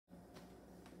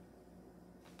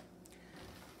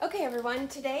Okay everyone,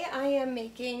 today I am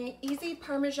making easy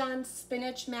Parmesan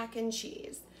spinach mac and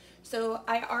cheese. So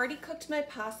I already cooked my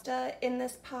pasta in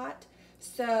this pot,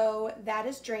 so that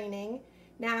is draining.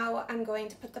 Now I'm going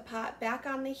to put the pot back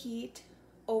on the heat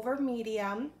over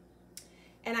medium,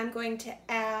 and I'm going to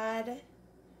add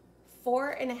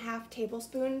 4.5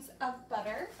 tablespoons of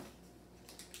butter.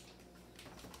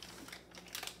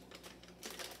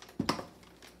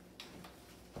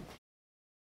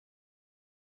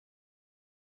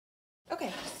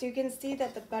 Okay, so you can see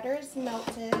that the butter is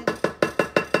melted.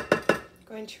 I'm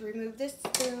going to remove this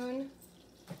spoon,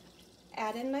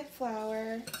 add in my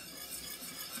flour.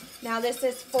 Now this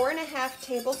is 4.5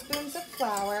 tablespoons of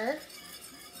flour.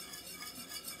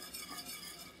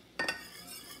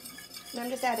 And I'm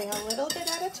just adding a little bit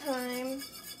at a time.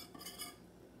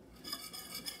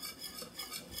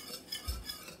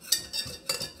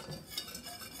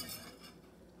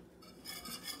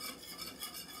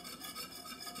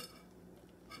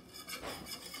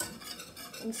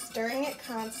 I'm stirring it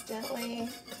constantly,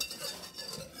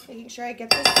 making sure I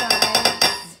get the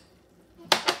sides.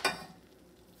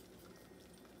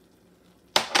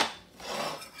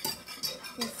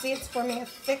 You can see it's forming a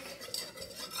thick,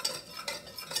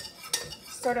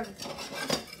 sort of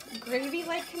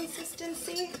gravy-like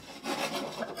consistency.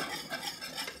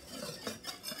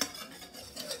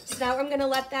 So now I'm going to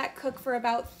let that cook for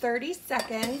about 30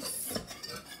 seconds.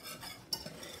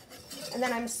 And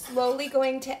then I'm slowly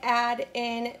going to add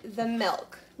in the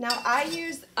milk. Now I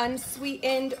use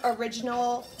unsweetened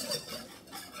original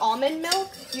almond milk.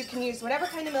 You can use whatever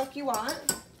kind of milk you want.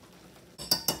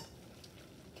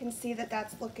 You can see that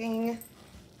that's looking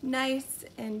nice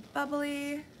and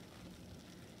bubbly.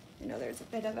 I know there's a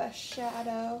bit of a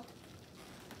shadow.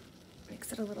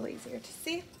 Makes it a little easier to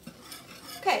see.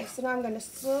 Okay, so now I'm going to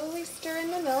slowly stir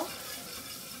in the milk.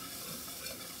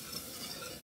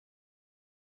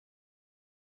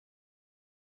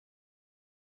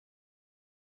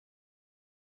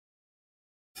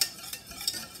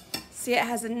 See, it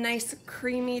has a nice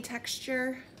creamy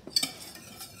texture.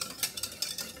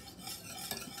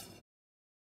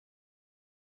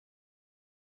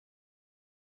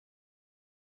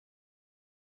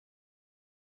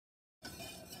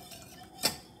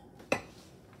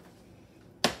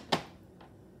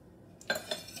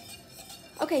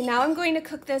 Okay, now I'm going to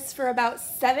cook this for about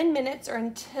 7 minutes or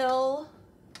until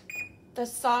the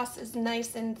sauce is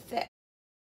nice and thick.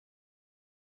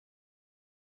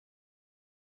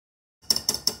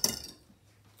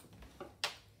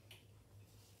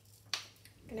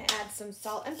 I'm going to add some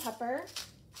salt and pepper.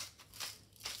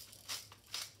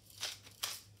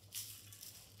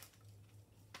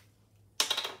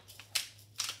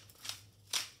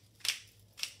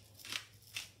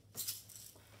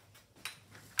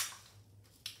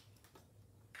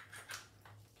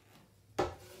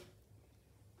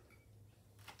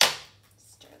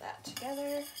 Stir that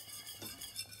together.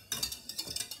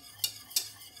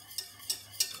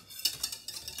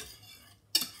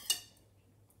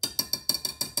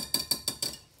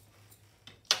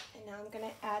 Now I'm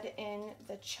going to add in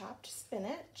the chopped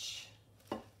spinach.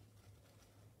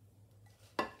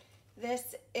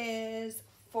 This is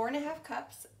 4.5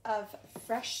 cups of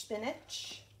fresh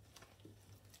spinach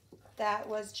that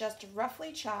was just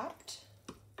roughly chopped.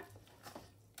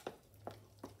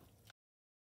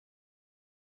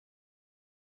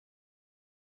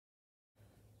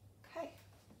 Okay.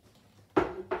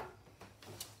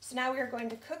 So now we are going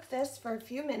to cook this for a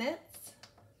few minutes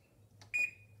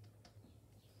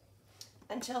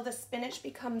until the spinach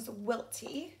becomes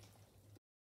wilty.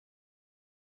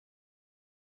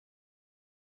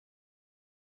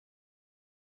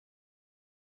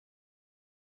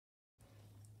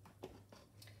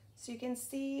 So you can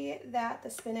see that the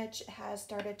spinach has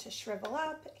started to shrivel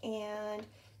up and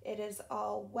it is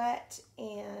all wet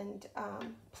and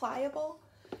pliable.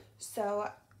 So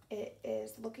it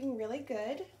is looking really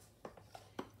good.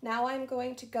 Now I'm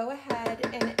going to go ahead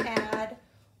and add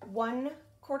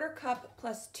 1/4 cup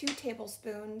plus 2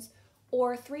 tablespoons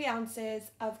or 3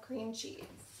 ounces of cream cheese.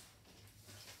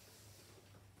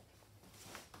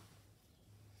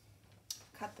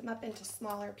 Cut them up into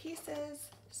smaller pieces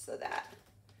so that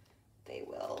they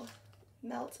will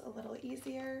melt a little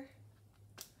easier.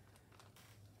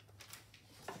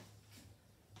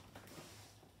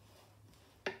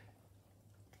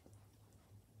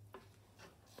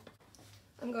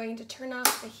 I'm going to turn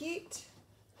off the heat.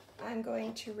 I'm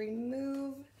going to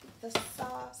remove the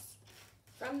sauce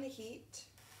from the heat.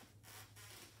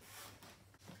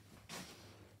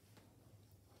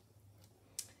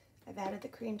 I've added the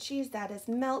cream cheese, that is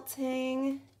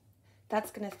melting.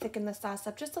 That's gonna thicken the sauce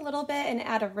up just a little bit and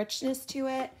add a richness to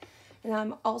it. And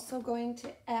I'm also going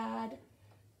to add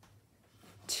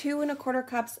 2¼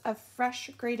 cups of fresh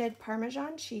grated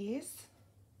Parmesan cheese.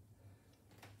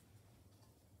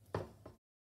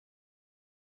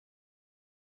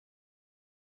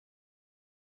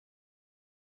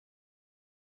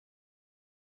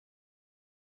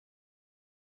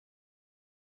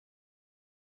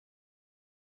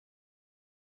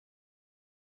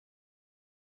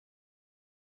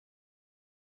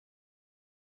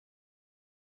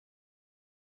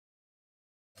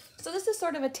 So this is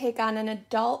sort of a take on an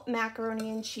adult macaroni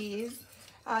and cheese.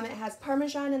 It has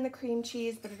Parmesan in the cream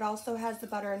cheese, but it also has the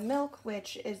butter and milk,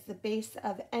 which is the base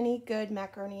of any good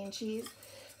macaroni and cheese.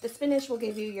 The spinach will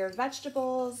give you your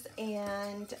vegetables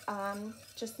and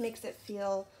just makes it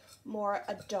feel more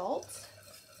adult.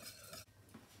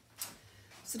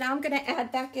 So now I'm going to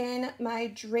add back in my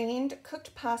drained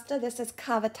cooked pasta. This is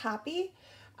cavatappi.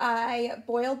 I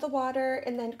boiled the water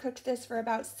and then cooked this for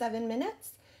about 7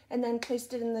 minutes and then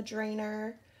placed it in the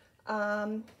drainer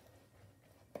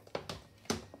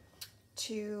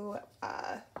to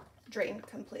drain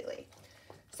completely.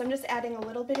 So I'm just adding a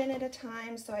little bit in at a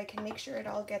time so I can make sure it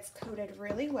all gets coated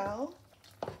really well.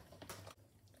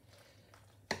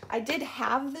 I did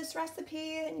have this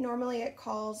recipe. Normally it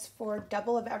calls for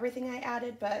double of everything I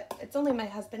added, but it's only my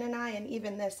husband and I, and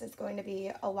even this is going to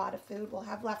be a lot of food. We'll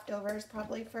have leftovers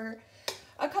probably for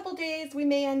a couple days. We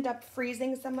may end up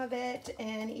freezing some of it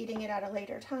and eating it at a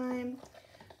later time,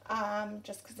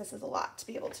 just because this is a lot to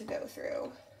be able to go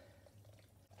through.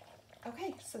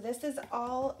 Okay, so this is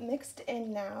all mixed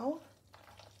in now.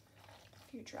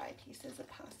 A few dry pieces of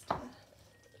pasta.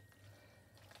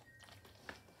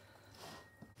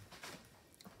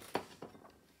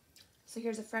 So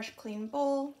here's a fresh, clean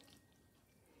bowl.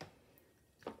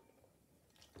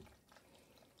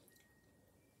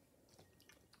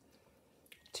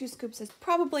 Two scoops is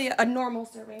probably a normal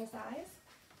serving size.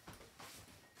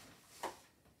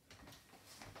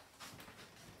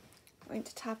 Going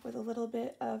to top with a little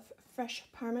bit of fresh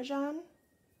Parmesan.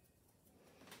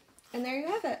 And there you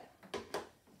have it.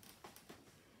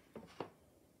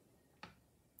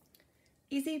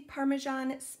 Easy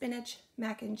Parmesan spinach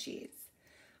mac and cheese.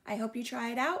 I hope you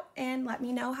try it out and let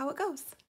me know how it goes.